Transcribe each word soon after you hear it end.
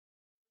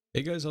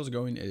Hey guys, how's it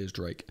going? It is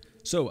Drake.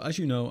 So, as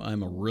you know,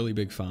 I'm a really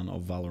big fan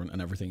of Valorant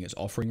and everything it's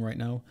offering right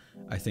now.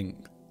 I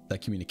think their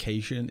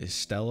communication is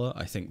stellar.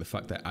 I think the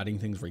fact they're adding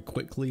things very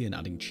quickly and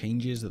adding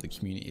changes that the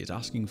community is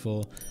asking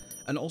for,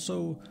 and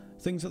also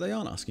things that they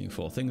aren't asking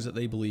for, things that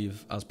they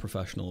believe as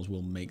professionals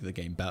will make the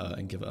game better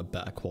and give it a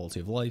better quality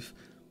of life.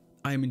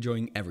 I am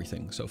enjoying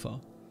everything so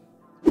far.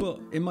 But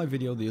in my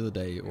video the other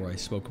day where I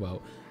spoke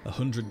about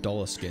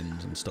 $100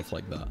 skins and stuff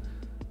like that,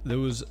 there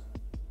was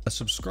a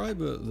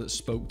subscriber that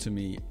spoke to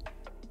me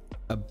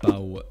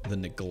about the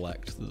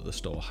neglect that the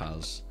store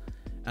has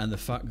and the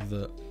fact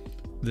that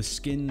the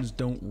skins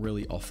don't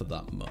really offer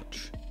that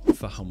much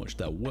for how much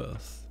they're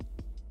worth.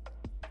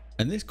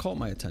 And this caught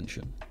my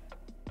attention.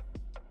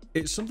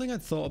 It's something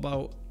I'd thought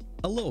about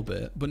a little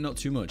bit, but not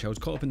too much. I was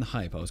caught up in the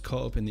hype. I was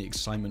caught up in the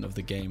excitement of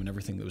the game and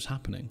everything that was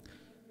happening.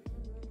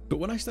 But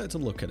when I started to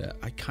look at it,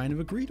 I kind of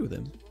agreed with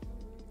him.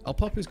 I'll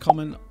pop his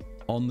comment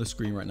on the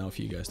screen right now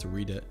for you guys to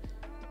read it.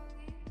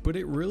 But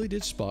it really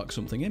did spark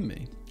something in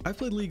me. I've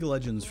played League of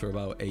Legends for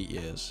about 8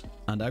 years,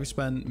 and I've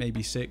spent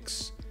maybe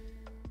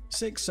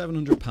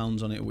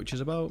 £700 on it, which is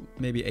about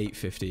maybe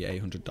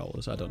 $850,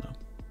 $800, I don't know.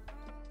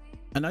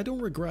 And I don't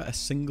regret a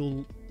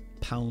single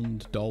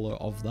pound, dollar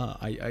of that.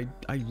 I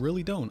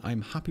really don't.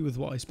 I'm happy with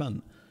what I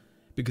spent,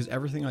 because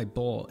everything I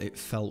bought, it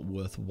felt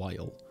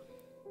worthwhile.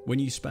 When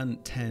you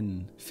spent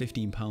 £10,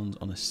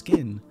 £15 on a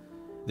skin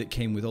that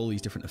came with all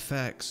these different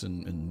effects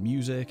and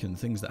music and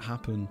things that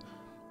happen,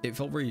 it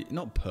felt very,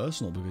 not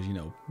personal because, you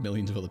know,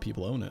 millions of other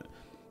people own it,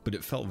 but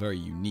it felt very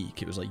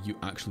unique. It was like you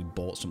actually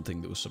bought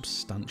something that was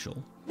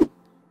substantial.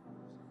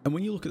 And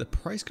when you look at the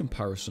price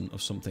comparison of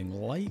something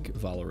like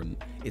Valorant,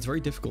 it's very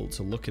difficult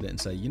to look at it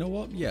and say, you know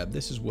what, yeah,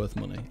 this is worth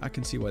money. I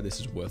can see why this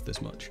is worth this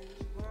much.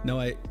 Now,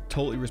 I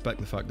totally respect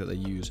the fact that they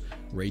use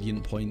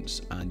Radiant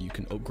points and you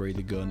can upgrade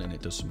the gun and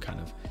it does some kind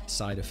of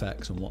side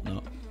effects and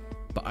whatnot,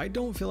 but I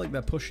don't feel like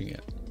they're pushing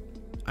it.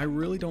 I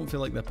really don't feel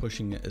like they're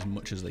pushing it as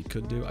much as they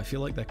could do. I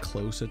feel like they're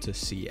closer to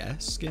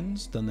CS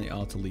skins than they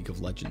are to League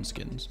of Legends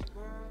skins.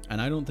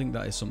 And I don't think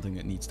that is something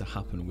that needs to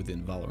happen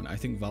within Valorant. I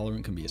think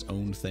Valorant can be its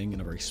own thing in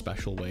a very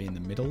special way in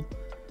the middle.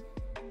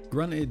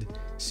 Granted,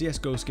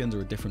 CSGO skins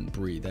are a different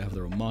breed. They have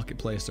their own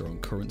marketplace, their own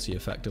currency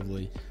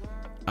effectively.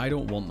 I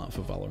don't want that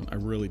for Valorant. I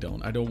really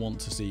don't. I don't want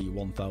to see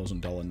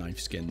 $1,000 knife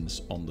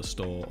skins on the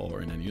store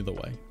or in any other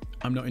way.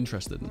 I'm not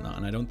interested in that,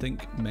 and I don't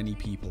think many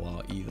people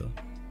are either.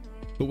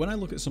 But when I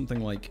look at something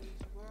like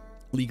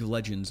League of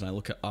Legends and I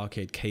look at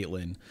Arcade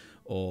Caitlyn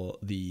or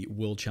the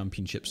World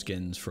Championship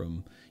skins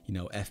from, you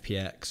know,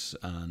 FPX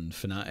and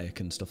Fnatic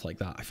and stuff like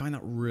that, I find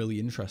that really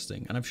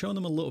interesting. And I've shown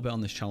them a little bit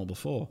on this channel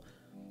before.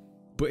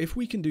 But if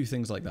we can do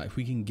things like that, if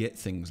we can get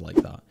things like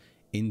that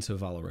into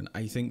Valorant,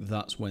 I think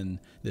that's when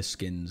the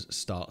skins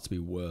start to be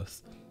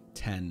worth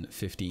 10,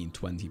 15,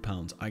 20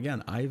 pounds.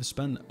 Again, I've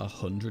spent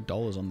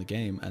 $100 on the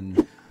game,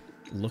 and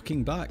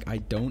looking back, I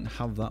don't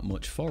have that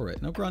much for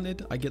it. Now,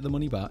 granted, I get the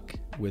money back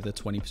with a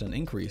 20%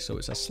 increase, so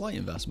it's a slight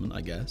investment,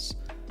 I guess,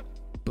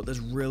 but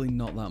there's really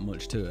not that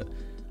much to it.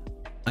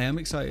 I am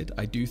excited.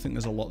 I do think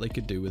there's a lot they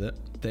could do with it.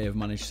 They have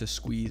managed to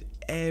squeeze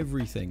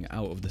everything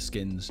out of the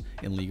skins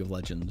in League of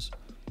Legends.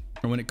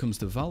 And when it comes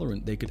to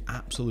Valorant, they could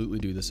absolutely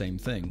do the same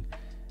thing.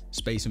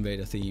 Space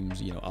Invader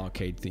themes, you know,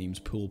 arcade themes,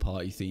 pool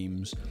party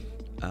themes.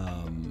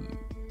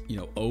 You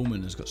know,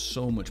 Omen has got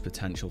so much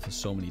potential for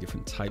so many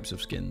different types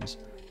of skins.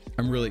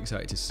 I'm really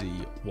excited to see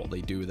what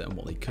they do with it and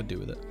what they could do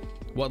with it.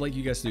 What I'd like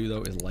you guys to do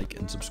though is like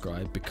and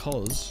subscribe,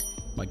 because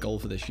my goal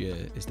for this year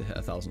is to hit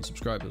 1,000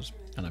 subscribers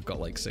and I've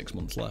got like 6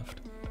 months left.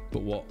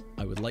 But what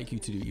I would like you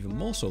to do even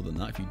more so than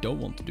that, if you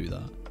don't want to do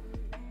that,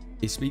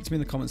 is speak to me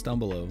in the comments down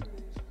below.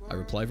 I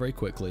reply very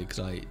quickly because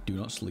I do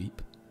not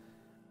sleep.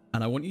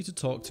 And I want you to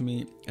talk to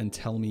me and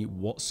tell me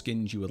what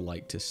skins you would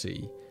like to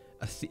see.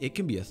 It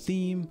can be a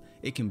theme,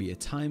 it can be a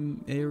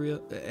time era,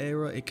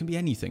 it can be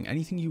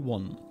anything you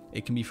want.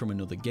 It can be from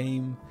another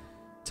game.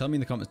 Tell me in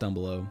the comments down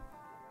below.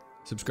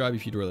 Subscribe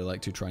if you'd really like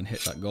to try and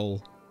hit that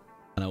goal.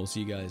 And I will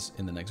see you guys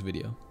in the next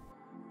video.